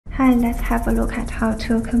Hi, let's have a look at how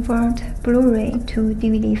to convert Blu-ray to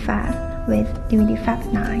DVDFab with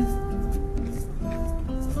DVDFab 9.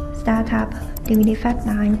 Start up DVDFab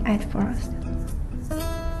 9 at first.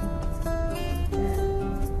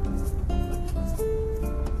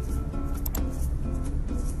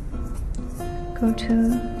 Go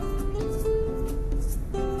to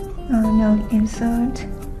Insert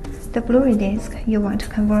the Blu-ray disc you want to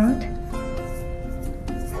convert.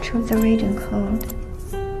 Choose the region code.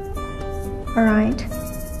 Alright.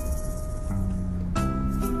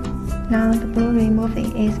 Now the Blu-ray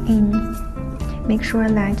movie is in. Make sure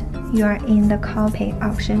that you are in the copy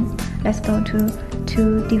option. Let's go to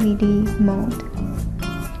DVD mode.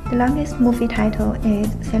 The longest movie title is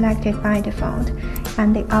selected by default,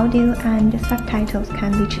 and the audio and subtitles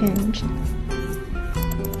can be changed.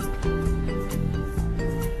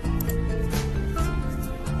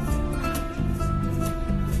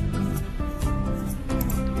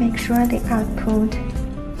 Make sure the output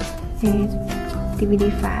is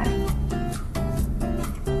DVDFab.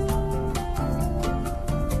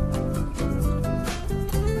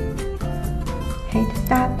 Hit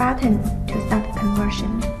Start button to start the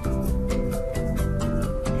conversion.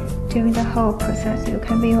 During the whole process, you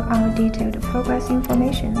can view our detailed progress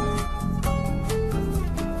information.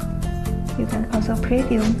 You can also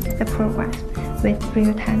preview the progress with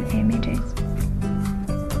real-time images.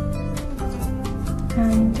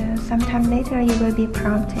 And sometime later you will be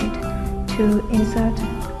prompted to insert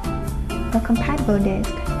a compatible disk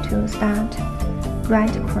to start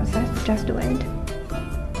write process. Just wait.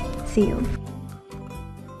 See you.